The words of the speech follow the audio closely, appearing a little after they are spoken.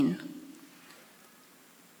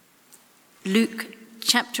Luke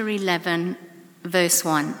chapter 11, verse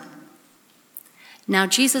 1. Now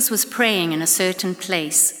Jesus was praying in a certain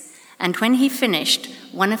place, and when he finished,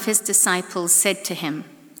 one of his disciples said to him,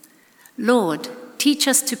 "Lord, teach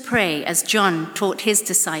us to pray as John taught his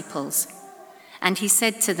disciples." And he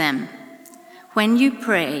said to them, "When you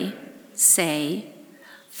pray, say,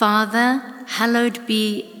 'Father, hallowed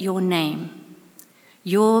be your name.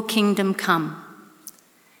 Your kingdom come.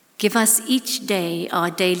 Give us each day our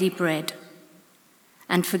daily bread.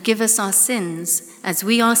 And forgive us our sins as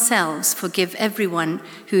we ourselves forgive everyone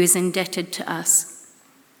who is indebted to us.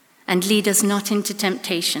 And lead us not into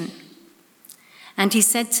temptation.'" And he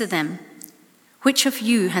said to them, "Which of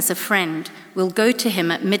you has a friend will go to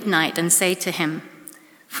him at midnight and say to him,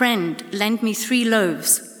 'Friend, lend me 3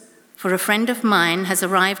 loaves, for a friend of mine has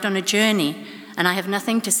arrived on a journey, and I have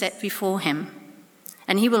nothing to set before him?'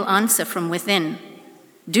 And he will answer from within,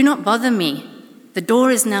 'Do not bother me. The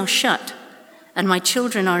door is now shut, and my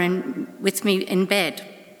children are with me in bed.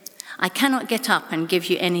 I cannot get up and give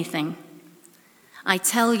you anything.' I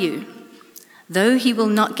tell you, though he will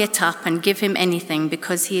not get up and give him anything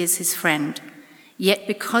because he is his friend, yet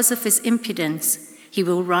because of his impudence, he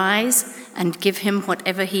will rise and give him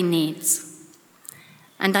whatever he needs.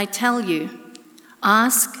 And I tell you,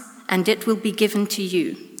 ask and it will be given to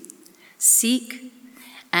you. Seek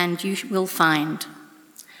and you will find.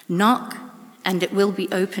 Knock and it will be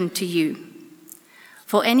opened to you.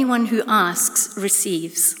 For anyone who asks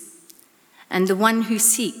receives, and the one who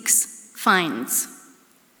seeks finds,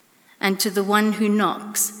 and to the one who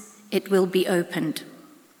knocks it will be opened.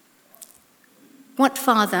 What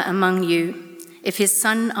father among you, if his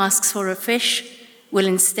son asks for a fish, will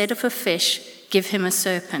instead of a fish give him a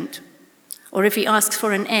serpent? Or if he asks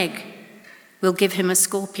for an egg, will give him a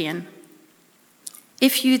scorpion?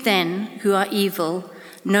 If you then, who are evil,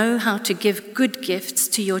 know how to give good gifts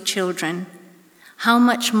to your children, how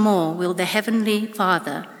much more will the Heavenly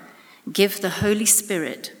Father give the Holy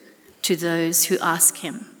Spirit to those who ask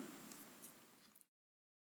him?"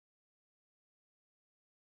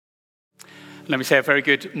 Let me say a very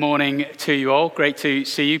good morning to you all. Great to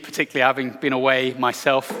see you, particularly having been away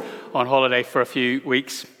myself on holiday for a few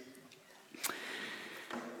weeks.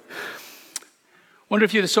 Wonder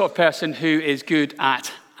if you're the sort of person who is good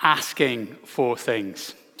at asking for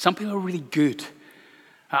things. Some people are really good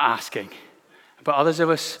at asking. But others of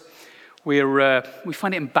us, we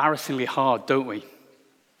find it embarrassingly hard, don't we?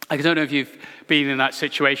 I don't know if you've been in that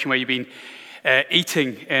situation where you've been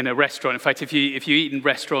eating in a restaurant. In fact, if you eat in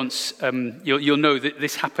restaurants, you'll know that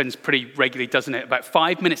this happens pretty regularly, doesn't it? About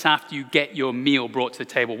 5 minutes after you get your meal brought to the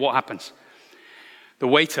table, what happens? The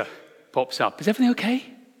waiter pops up. "Is everything okay?"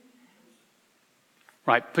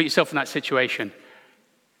 Right, put yourself in that situation.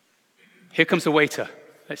 Here comes the waiter.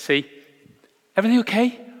 Let's see. "Everything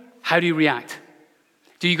okay?" How do you react?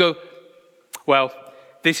 Do you go, "Well,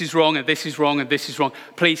 this is wrong, and this is wrong, and this is wrong.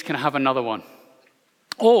 Please, can I have another one?"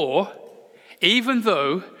 Or, even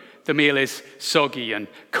though the meal is soggy and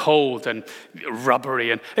cold and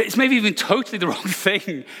rubbery, and it's maybe even totally the wrong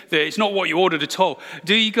thing, that it's not what you ordered at all,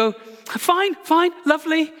 do you go, fine,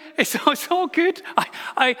 lovely, it's all good"?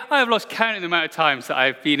 I have lost count of the amount of times that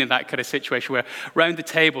I've been in that kind of situation where around the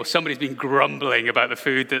table somebody's been grumbling about the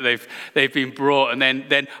food that they've been brought, and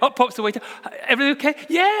then up pops the waiter. "Everything okay?"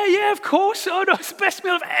 Yeah, of course. "Oh no, it's the best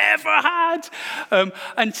meal I've ever had."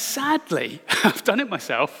 And sadly, I've done it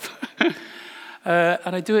myself.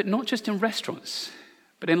 And I do it not just in restaurants,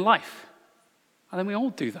 but in life. I think we all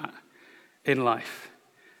do that in life.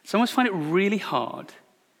 Some of us find it really hard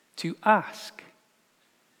to ask.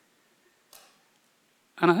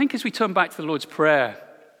 And I think as we turn back to the Lord's Prayer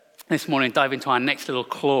this morning and dive into our next little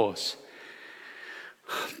clause,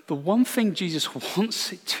 the one thing Jesus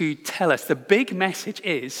wants to tell us, the big message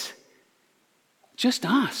is, just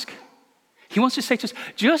ask. He wants to say to us,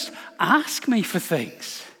 just ask me for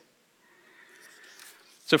things.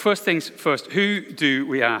 So first things first, who do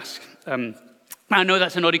we ask? I know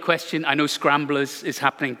that's an odd question. I know Scramblers is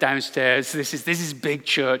happening downstairs. This is big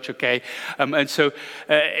church, okay? And so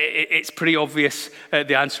it's pretty obvious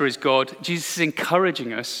the answer is God. Jesus is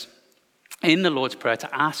encouraging us in the Lord's Prayer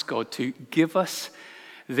to ask God to give us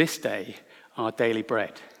this day our daily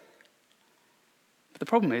bread. But the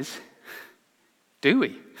problem is, do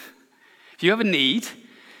we? If you have a need,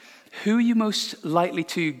 who are you most likely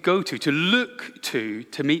to go to look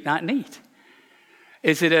to meet that need?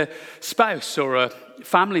 Is it a spouse or a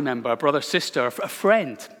family member, a brother, sister, a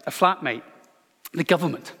friend, a flatmate, the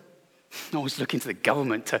government? Always looking to the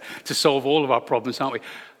government to solve all of our problems, aren't we?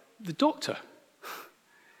 The doctor.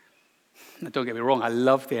 don't get me wrong, I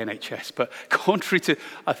love the NHS, but contrary to,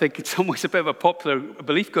 I think, in some ways a bit of a popular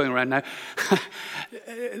belief going around now,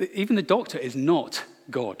 even the doctor is not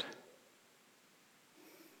God.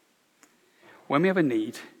 When we have a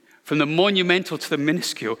need, from the monumental to the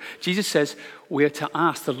minuscule, Jesus says we are to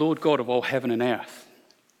ask the Lord God of all heaven and earth.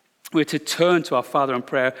 We're to turn to our Father in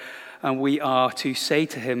prayer, and we are to say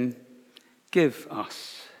to him, give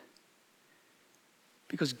us.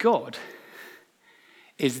 Because God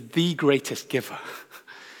is the greatest giver.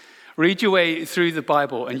 Read your way through the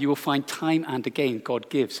Bible and you will find time and again God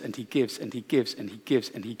gives and he gives and he gives and he gives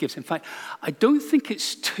and he gives. In fact, I don't think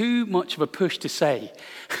it's too much of a push to say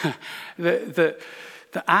that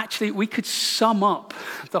actually we could sum up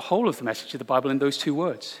the whole of the message of the Bible in those two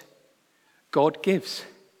words. God gives.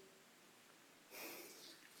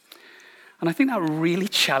 And I think that really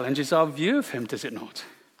challenges our view of him, does it not?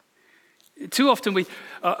 Too often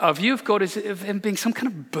our view of God is of him being some kind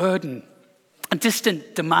of burden, a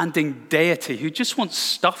distant, demanding deity who just wants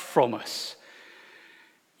stuff from us.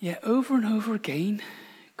 Yet over and over again,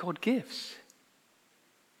 God gives.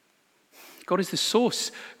 God is the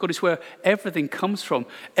source. God is where everything comes from.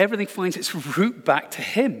 Everything finds its root back to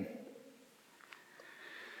him.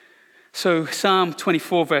 So Psalm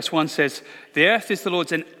 24 verse 1 says, the earth is the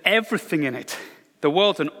Lord's and everything in it, the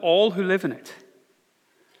world and all who live in it.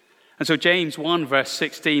 And so James 1 verse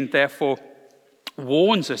 16 therefore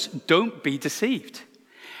warns us, don't be deceived.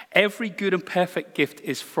 Every good and perfect gift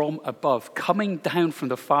is from above, coming down from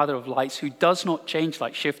the Father of lights, who does not change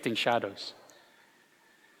like shifting shadows.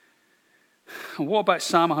 And what about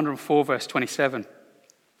Psalm 104 verse 27,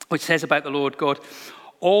 which says about the Lord God,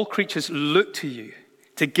 all creatures look to you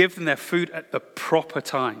to give them their food at the proper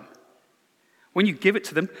time. When you give it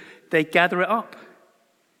to them, they gather it up.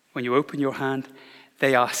 When you open your hand,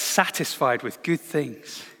 they are satisfied with good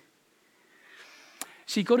things.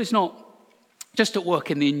 See, God is not just at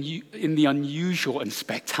work in the unusual and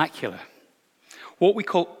spectacular. What we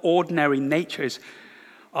call ordinary nature is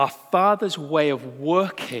our Father's way of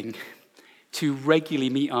working to regularly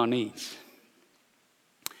meet our needs.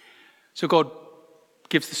 So God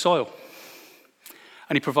gives the soil,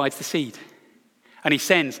 and he provides the seed, and he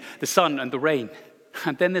sends the sun and the rain,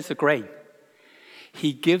 and then there's the grain.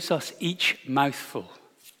 He gives us each mouthful.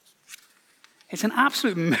 It's an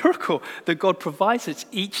absolute miracle that God provides us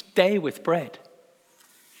each day with bread.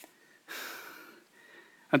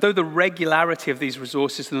 And though the regularity of these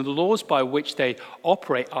resources and the laws by which they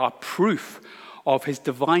operate are proof of his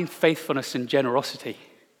divine faithfulness and generosity,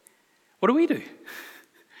 what do?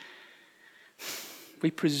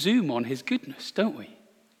 We presume on his goodness, don't we?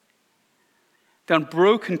 The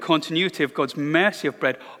unbroken continuity of God's mercy of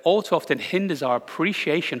bread all too often hinders our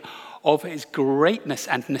appreciation of his greatness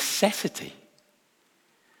and necessity.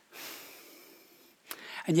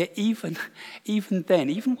 And yet even then,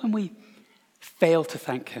 even when we fail to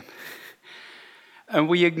thank him and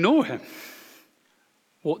we ignore him,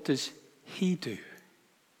 what does he do?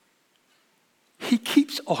 He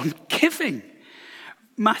keeps on giving.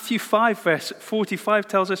 Matthew 5 verse 45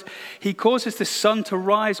 tells us he causes the sun to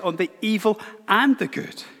rise on the evil and the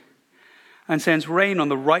good and sends rain on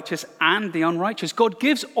the righteous and the unrighteous. God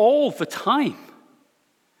gives all the time.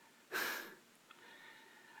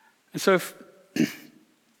 And so if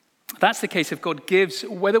that's the case, if God gives,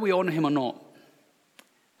 whether we honor him or not,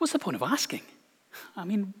 what's the point of asking? I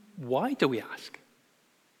mean, why do we ask?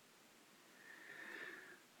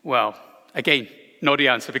 Well, again, not the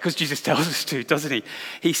answer, because Jesus tells us to, doesn't he?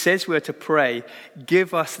 He says we're to pray,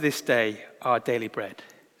 give us this day our daily bread.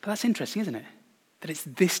 But that's interesting, isn't it? That it's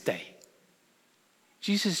this day.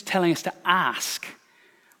 Jesus is telling us to ask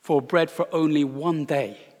for bread for only one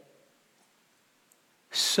day,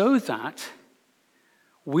 so that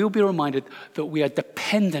we'll be reminded that we are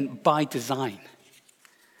dependent by design.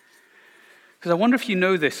 Because I wonder if you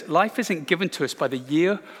know this, life isn't given to us by the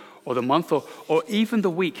year or the month or even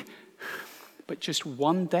the week, but just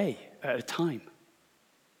one day at a time.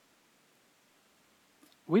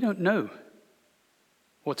 We don't know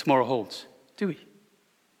what tomorrow holds, do we?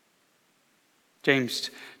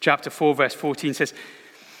 James chapter 4 verse 14 says,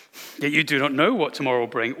 yet you do not know what tomorrow will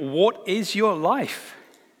bring. What is your life?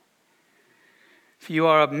 For you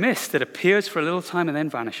are a mist that appears for a little time and then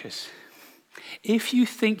vanishes. If you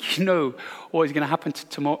think you know what is going to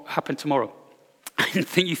happen tomorrow, and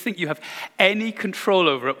you think you have any control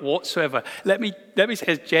over it whatsoever, let me say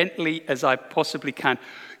as gently as I possibly can,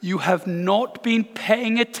 you have not been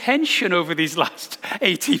paying attention over these last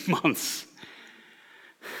 18 months.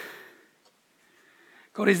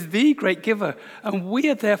 God is the great giver, and we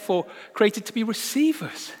are therefore created to be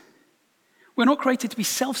receivers. We're not created to be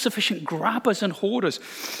self-sufficient grabbers and hoarders,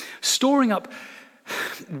 storing up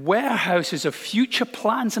warehouses of future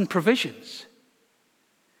plans and provisions.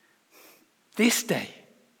 This day,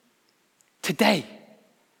 today,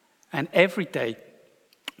 and every day,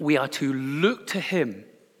 we are to look to him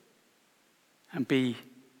and be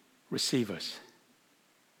receivers.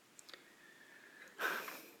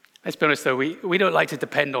 Let's be honest, though, we don't like to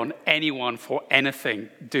depend on anyone for anything,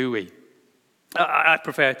 do we? I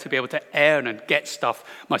prefer to be able to earn and get stuff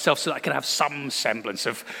myself so that I can have some semblance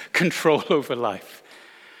of control over life.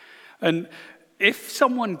 And if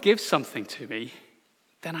someone gives something to me,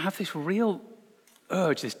 then I have this real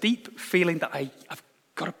urge, this deep feeling that I've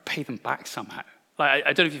got to pay them back somehow. Like,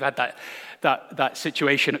 I don't know if you've had that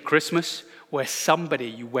situation at Christmas where somebody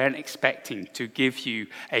you weren't expecting to give you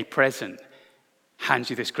a present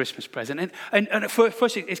hands you this Christmas present. And at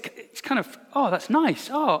first it's kind of, oh, that's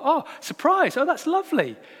nice. Oh, surprise. Oh, that's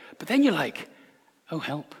lovely. But then you're like, oh,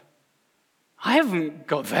 help. I haven't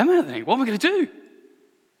got them anything. What am I going to do?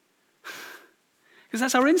 Because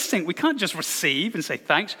that's our instinct. We can't just receive and say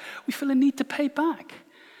thanks. We feel a need to pay back.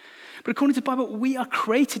 But according to the Bible, we are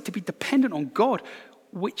created to be dependent on God,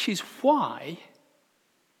 which is why,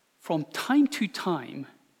 from time to time,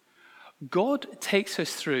 God takes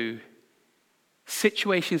us through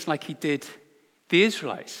situations like he did the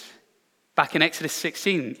Israelites back in Exodus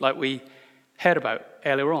 16, like we heard about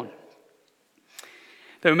earlier on.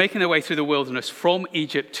 They were making their way through the wilderness from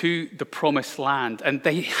Egypt to the promised land, and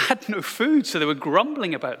they had no food, so they were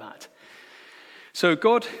grumbling about that. So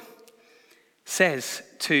God says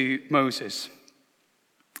to Moses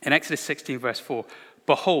in Exodus 16, verse 4,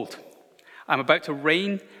 "Behold, I'm about to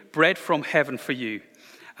rain bread from heaven for you,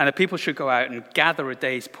 and the people should go out and gather a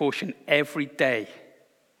day's portion every day."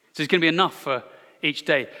 So there's going to be enough for each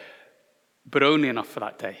day, but only enough for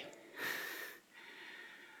that day.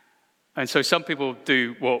 And so some people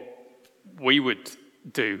do what we would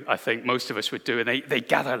do, I think most of us would do, and they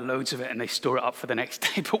gather loads of it and they store it up for the next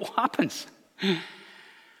day. But what happens?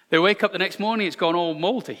 They wake up the next morning, it's gone all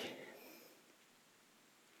moldy.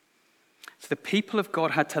 So the people of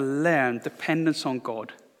God had to learn dependence on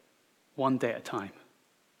God one day at a time.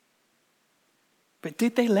 But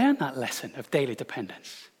did they learn that lesson of daily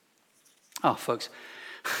dependence? Oh, folks,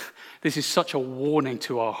 this is such a warning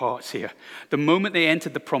to our hearts here. The moment they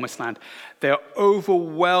entered the promised land, they're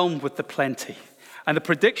overwhelmed with the plenty. And the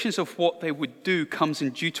predictions of what they would do comes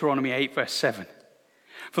in Deuteronomy 8, verse 7.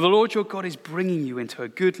 "For the Lord your God is bringing you into a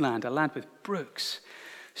good land, a land with brooks,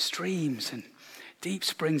 streams, and deep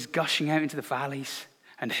springs gushing out into the valleys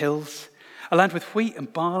and hills, a land with wheat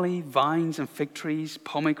and barley, vines and fig trees,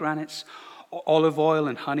 pomegranates, olive oil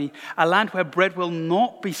and honey, a land where bread will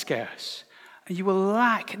not be scarce, and you will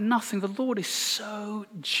lack nothing." The Lord is so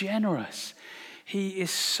generous. He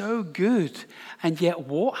is so good. And yet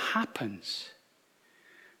what happens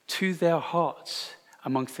to their hearts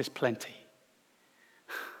amongst this plenty?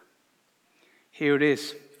 Here it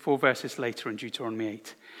is, 4 verses later in Deuteronomy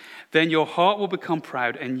 8. "Then your heart will become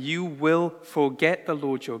proud, and you will forget the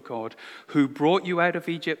Lord your God, who brought you out of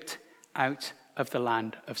Egypt, out of the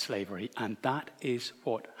land of slavery." And that is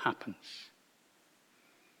what happens.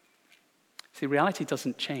 See, reality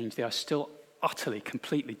doesn't change. They are still utterly,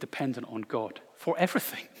 completely dependent on God for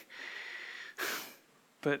everything.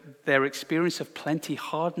 But their experience of plenty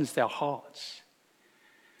hardens their hearts.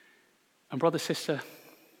 And brother, sister,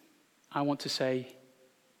 I want to say,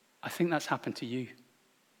 I think that's happened to you.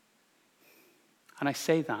 And I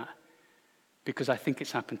say that because I think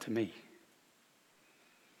it's happened to me.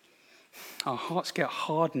 Our hearts get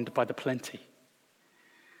hardened by the plenty.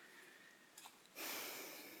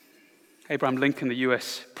 Abraham Lincoln, the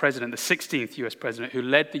US president, the 16th US president, who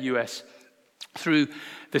led the US through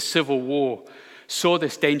the Civil War, saw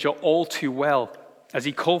this danger all too well as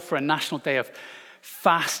he called for a national day of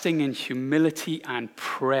fasting and humility and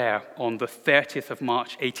prayer on the 30th of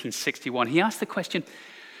March, 1861. He asked the question,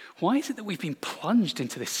 why is it that we've been plunged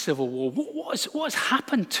into this civil war? What has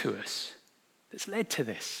happened to us that's led to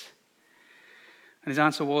this? And his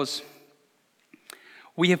answer was,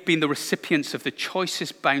 "We have been the recipients of the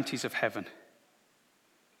choicest bounties of heaven.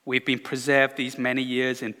 We've been preserved these many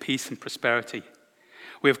years in peace and prosperity.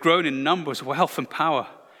 We have grown in numbers, wealth, and power,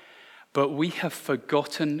 but we have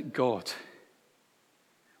forgotten God.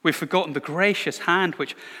 We've forgotten the gracious hand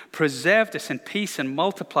which preserved us in peace and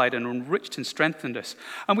multiplied and enriched and strengthened us.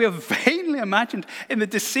 And we have vainly imagined in the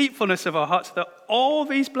deceitfulness of our hearts that all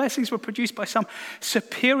these blessings were produced by some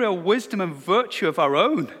superior wisdom and virtue of our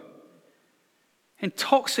own.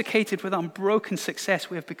 Intoxicated with unbroken success,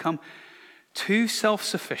 we have become too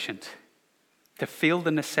self-sufficient to feel the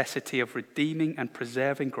necessity of redeeming and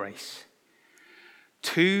preserving grace.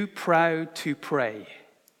 too proud to pray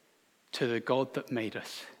to the God that made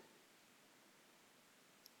us.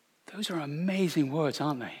 Those are amazing words,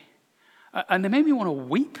 aren't they? And they made me want to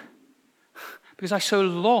weep because I so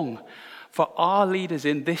long for our leaders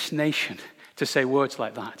in this nation to say words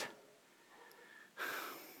like that.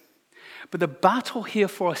 But the battle here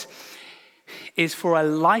for us is for a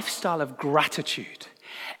lifestyle of gratitude.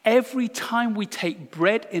 Every time we take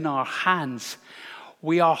bread in our hands,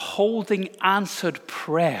 we are holding answered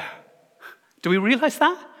prayer. Do we realize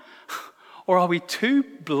that? Or are we too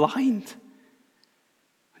blind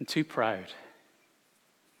and too proud?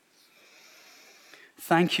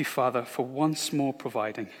 Thank you, Father, for once more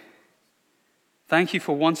providing. Thank you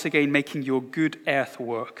for once again making your good earth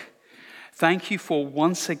work. Thank you for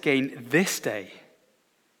once again this day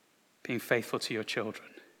being faithful to your children.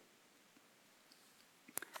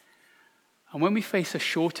 And when we face a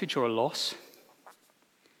shortage or a loss,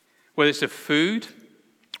 whether it's of food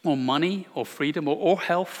or money or freedom or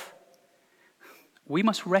health, we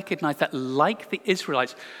must recognize that, like the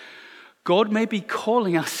Israelites, God may be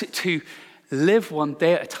calling us to live one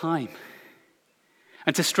day at a time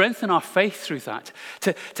and to strengthen our faith through that,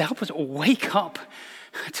 to help us wake up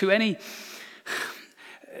to any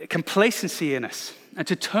complacency in us and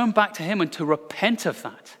to turn back to him and to repent of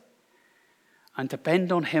that and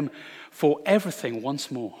depend on him for everything once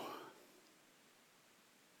more.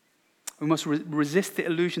 We must resist the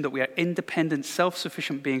illusion that we are independent,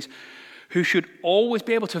 self-sufficient beings who should always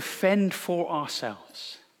be able to fend for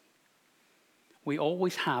ourselves. We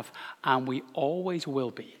always have, and we always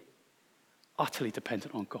will be, utterly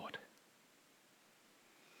dependent on God.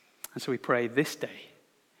 And so we pray this day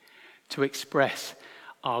to express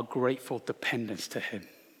our grateful dependence to him.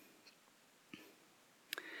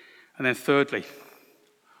 And then thirdly,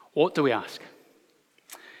 what do we ask?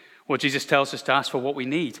 Well, Jesus tells us to ask for what we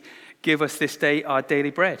need. Give us this day our daily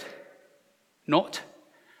bread, not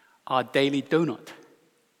our daily donut.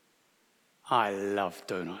 I love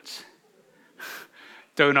donuts.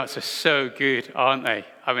 Donuts are so good, aren't they?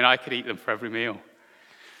 I mean, I could eat them for every meal.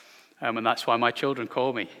 And that's why my children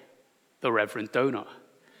call me the Reverend Donut.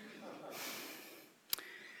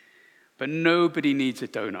 But nobody needs a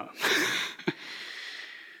donut.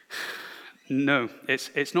 No,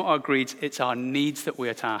 it's not our greeds, it's our needs that we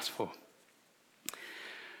are to ask for.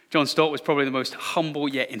 John Stott was probably the most humble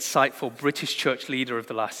yet insightful British church leader of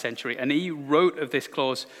the last century, and he wrote of this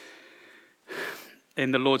clause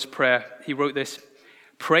in the Lord's Prayer. He wrote this: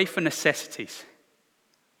 pray for necessities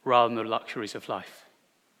rather than the luxuries of life.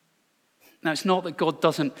 Now, it's not that God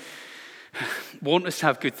doesn't want us to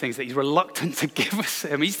have good things, that he's reluctant to give us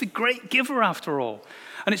them. He's the great giver after all.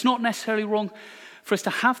 And it's not necessarily wrong for us to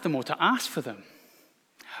have them or to ask for them.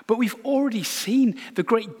 But we've already seen the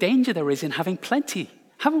great danger there is in having plenty,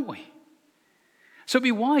 haven't we? So it'd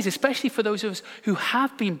be wise, especially for those of us who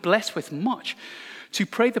have been blessed with much, to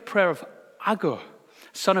pray the prayer of Agur,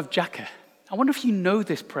 son of Jakeh. I wonder if you know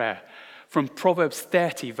this prayer from Proverbs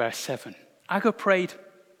 30, verse 7. Agur prayed,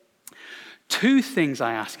 2 things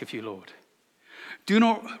I ask of you, Lord. Do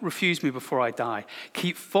not refuse me before I die.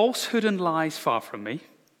 Keep falsehood and lies far from me.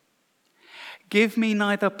 Give me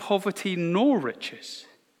neither poverty nor riches,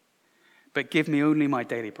 but give me only my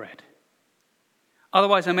daily bread.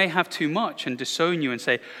 Otherwise, I may have too much and disown you and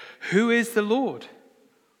say, who is the Lord?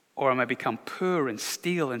 Or I may become poor and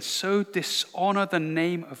steal and so dishonor the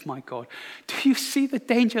name of my God. Do you see the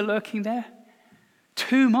danger lurking there?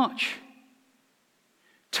 Too much.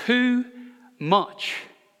 Too much.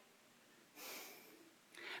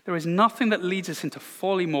 There is nothing that leads us into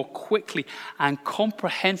folly more quickly and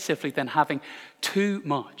comprehensively than having too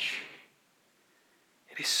much.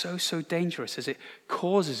 It is so dangerous as it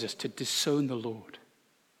causes us to disown the Lord.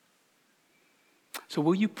 So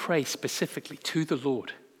will you pray specifically to the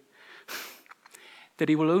Lord that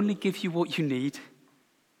he will only give you what you need,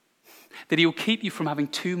 that he will keep you from having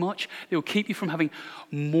too much, that he will keep you from having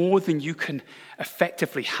more than you can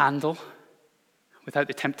effectively handle without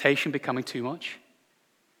the temptation becoming too much?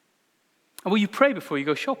 And will you pray before you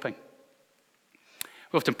go shopping?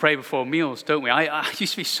 We often pray before meals, don't we? I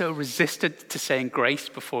used to be so resistant to saying grace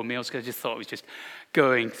before meals because I just thought it was just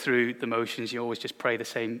going through the motions. You always just pray the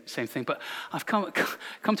same thing. But I've come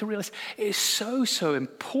to realize it is so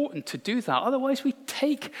important to do that. Otherwise, we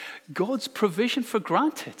take God's provision for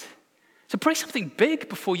granted. So pray something big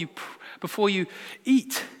before you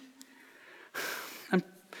eat. And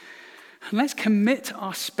let's commit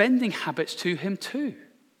our spending habits to him too.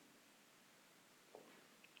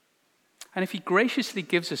 And if he graciously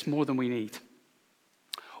gives us more than we need,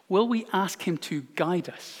 will we ask him to guide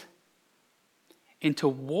us into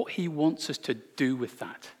what he wants us to do with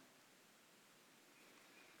that?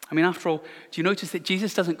 I mean, after all, do you notice that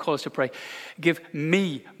Jesus doesn't call us to pray, give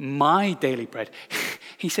me my daily bread?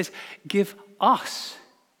 He says, give us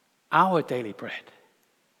our daily bread.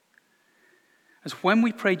 As when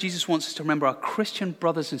we pray, Jesus wants us to remember our Christian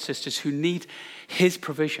brothers and sisters who need his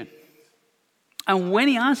provision. And when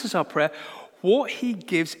he answers our prayer, what he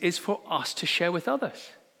gives is for us to share with others.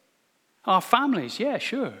 Our families, yeah,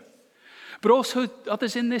 sure. But also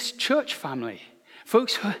others in this church family,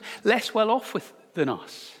 folks who are less well off than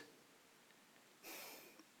us.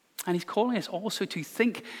 And he's calling us also to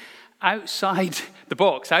think outside the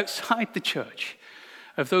box, outside the church,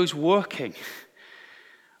 of those working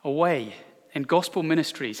away in gospel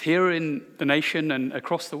ministries here in the nation and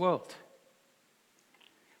across the world.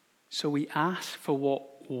 So we ask for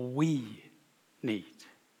what we need.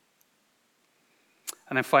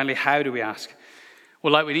 And then finally, how do we ask?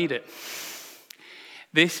 Well, like we need it.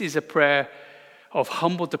 This is a prayer of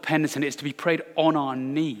humble dependence, and it's to be prayed on our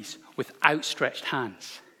knees with outstretched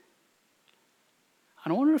hands.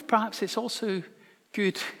 And I wonder if perhaps it's also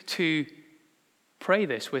good to pray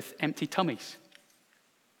this with empty tummies.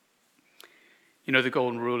 You know the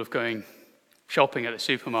golden rule of going shopping at the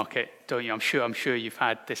supermarket, don't you? I'm sure you've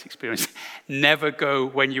had this experience. Never go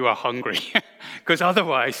when you are hungry, because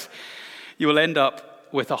otherwise you will end up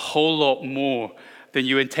with a whole lot more than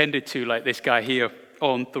you intended to, like this guy here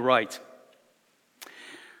on the right.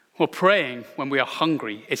 Well, praying when we are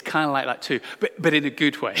hungry is kind of like that too, but in a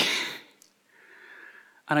good way.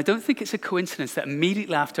 And I don't think it's a coincidence that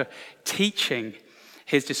immediately after teaching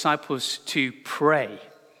his disciples to pray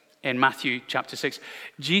in Matthew chapter 6,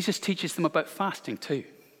 Jesus teaches them about fasting too.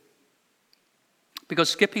 Because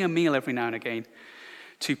skipping a meal every now and again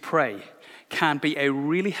to pray can be a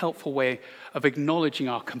really helpful way of acknowledging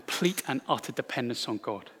our complete and utter dependence on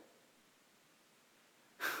God.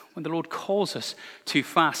 When the Lord calls us to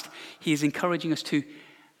fast, he is encouraging us to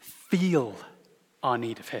feel our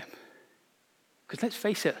need of him. Because let's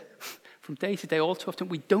face it, from day to day, all too often,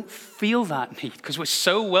 we don't feel that need because we're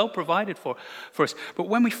so well provided for us. But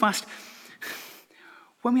when we fast,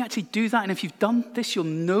 when we actually do that, and if you've done this, you'll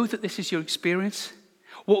know that this is your experience.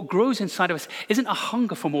 What grows inside of us isn't a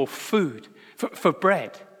hunger for more food, for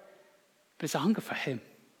bread, but it's a hunger for him.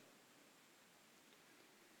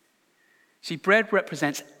 See, bread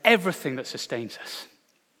represents everything that sustains us.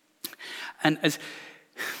 And as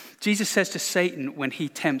Jesus says to Satan when he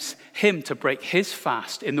tempts him to break his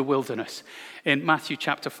fast in the wilderness, in Matthew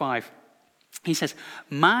chapter 5, he says,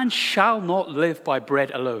 man shall not live by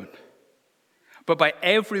bread alone, but by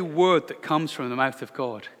every word that comes from the mouth of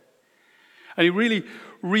God. And he really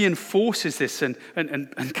reinforces this and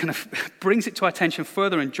kind of brings it to our attention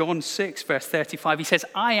further in John 6, verse 35. He says,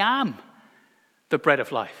 I am the bread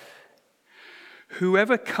of life.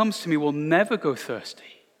 Whoever comes to me will never go thirsty.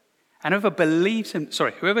 And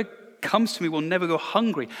whoever comes to me will never go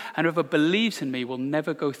hungry. And whoever believes in me will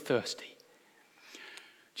never go thirsty.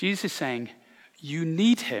 Jesus is saying, you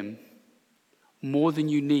need him more than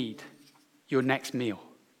you need your next meal.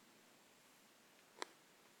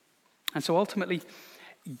 And so ultimately,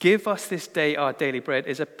 give us this day our daily bread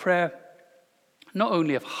is a prayer not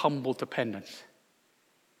only of humble dependence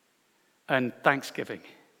and thanksgiving,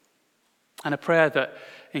 and a prayer that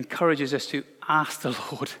encourages us to ask the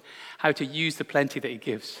Lord how to use the plenty that he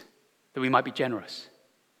gives, that we might be generous.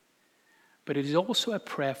 But it is also a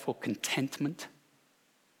prayer for contentment.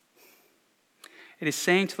 It is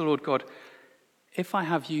saying to the Lord God, if I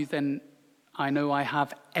have you, then I know I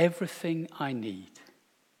have everything I need.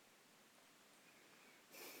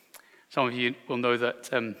 Some of you will know that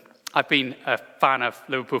I've been a fan of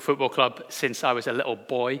Liverpool Football Club since I was a little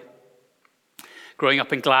boy. Growing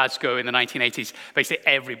up in Glasgow in the 1980s, basically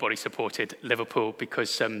everybody supported Liverpool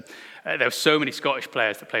because there were so many Scottish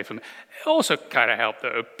players that played for them. It also kind of helped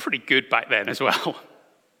that they were pretty good back then as well.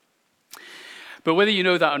 But whether you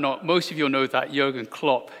know that or not, most of you will know that Jurgen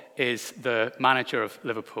Klopp is the manager of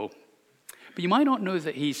Liverpool. But you might not know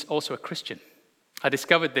that he's also a Christian. I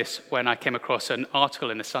discovered this when I came across an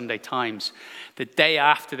article in the Sunday Times the day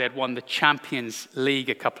after they'd won the Champions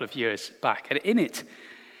League a couple of years back. And in it,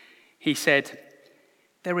 he said,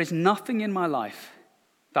 there is nothing in my life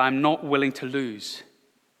that I'm not willing to lose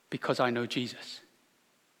because I know Jesus.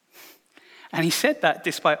 And he said that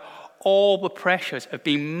despite all the pressures of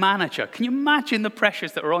being manager. Can you imagine the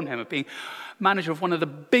pressures that are on him of being manager of one of the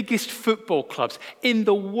biggest football clubs in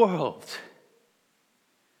the world?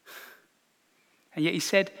 And yet he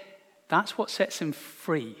said that's what sets him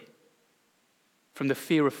free from the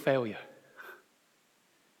fear of failure.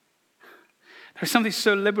 There's something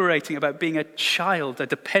so liberating about being a child, a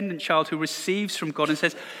dependent child who receives from God and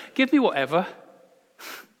says, give me whatever.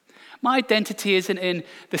 My identity isn't in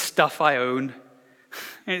the stuff I own.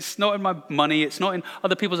 It's not in my money. It's not in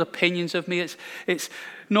other people's opinions of me. It's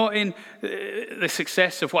not in the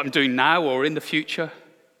success of what I'm doing now or in the future.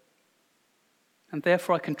 And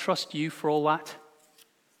therefore, I can trust you for all that.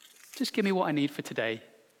 Just give me what I need for today.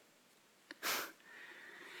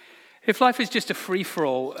 If life is just a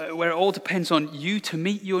free-for-all, where it all depends on you to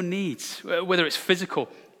meet your needs, whether it's physical,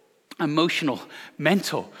 emotional,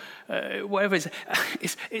 mental, whatever it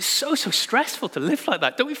is, it's so stressful to live like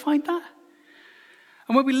that. Don't we find that?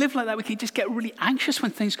 And when we live like that, we can just get really anxious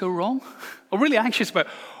when things go wrong, or really anxious about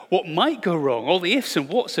what might go wrong, all the ifs and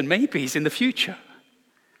whats and maybes in the future.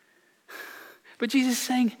 But Jesus is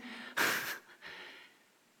saying,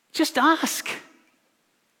 just ask.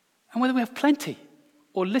 And whether we have plenty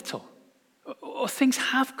or little, or things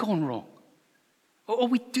have gone wrong, or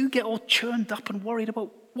we do get all churned up and worried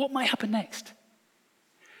about what might happen next,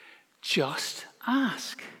 just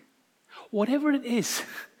ask. Whatever it is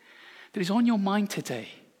that is on your mind today,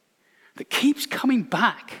 that keeps coming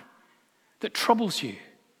back, that troubles you,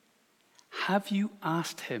 have you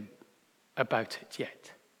asked him about it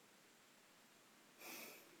yet?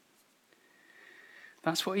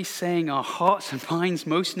 That's what he's saying our hearts and minds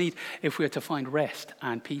most need if we are to find rest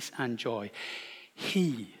and peace and joy.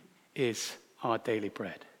 He is our daily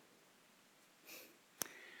bread.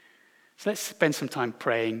 So let's spend some time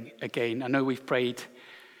praying again. I know we've prayed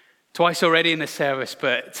twice already in the service,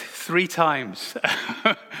 but 3 times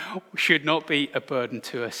should not be a burden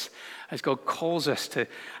to us as God calls us to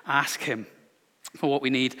ask him for what we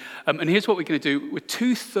need. And here's what we're going to do. We're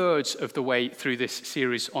 2/3 of the way through this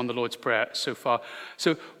series on the Lord's Prayer so far.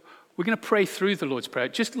 So we're going to pray through the Lord's Prayer,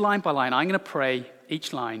 just line by line. I'm going to pray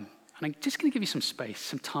each line, and I'm just going to give you some space,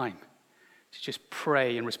 some time to just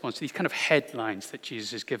pray in response to these kind of headlines that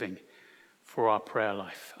Jesus is giving for our prayer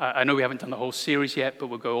life. I know we haven't done the whole series yet, but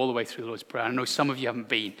we'll go all the way through the Lord's Prayer. I know some of you haven't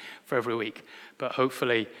been for every week, but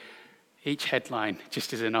hopefully each headline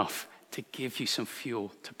just is enough to give you some fuel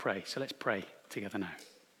to pray. So let's pray together now.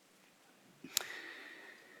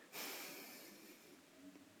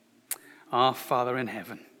 Our Father in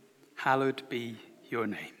heaven, hallowed be your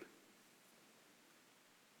name.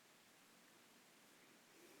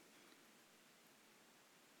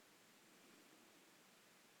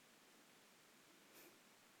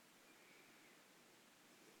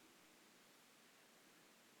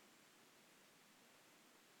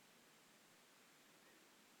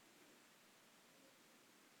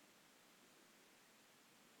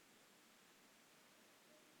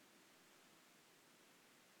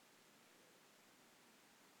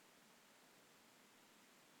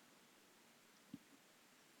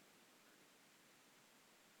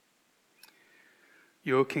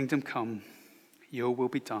 Your kingdom come, your will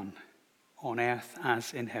be done, on earth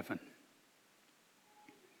as in heaven.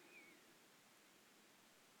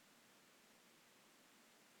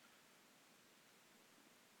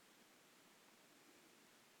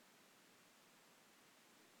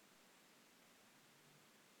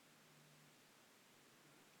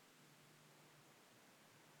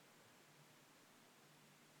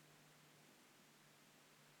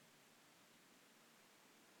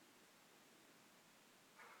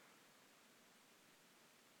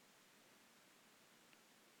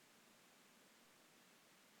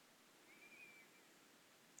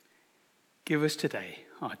 Give us today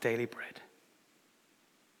our daily bread.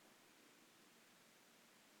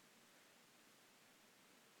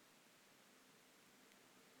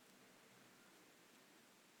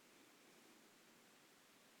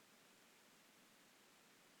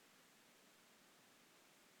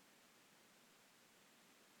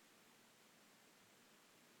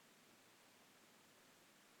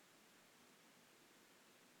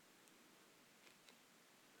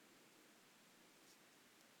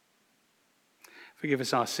 Forgive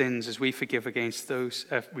us our sins as we forgive against those,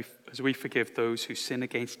 as we forgive those who sin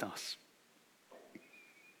against us.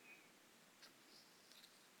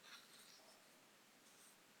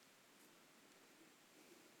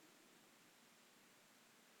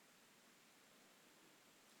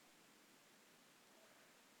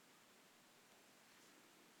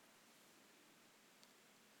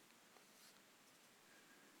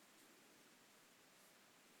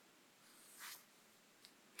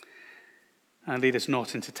 And lead us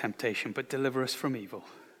not into temptation, but deliver us from evil.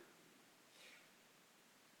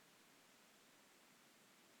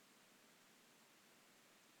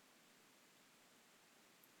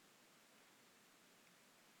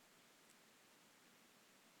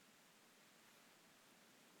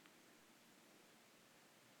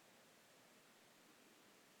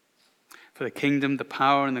 For the kingdom, the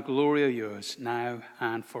power, and the glory are yours, now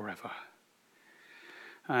and forever.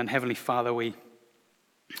 And Heavenly Father, we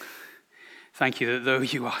thank you that though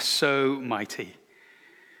you are so mighty,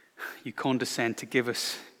 you condescend to give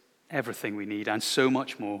us everything we need and so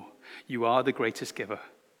much more. You are the greatest giver.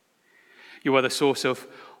 You are the source of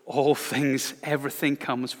all things. Everything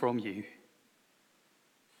comes from you.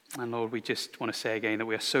 And Lord, we just want to say again that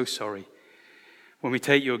we are so sorry when we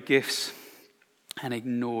take your gifts and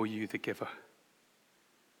ignore you, the giver.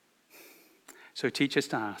 So teach us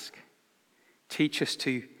to ask. Teach us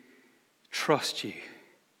to trust you.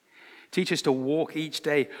 Teach us to walk each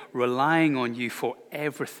day relying on you for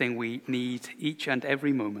everything we need each and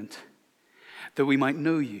every moment, that we might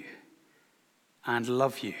know you and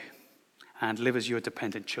love you and live as your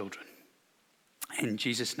dependent children. In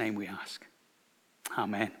Jesus' name we ask.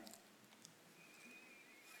 Amen.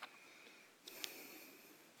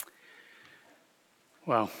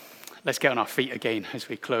 Well, let's get on our feet again as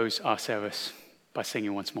we close our service by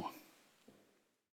singing once more.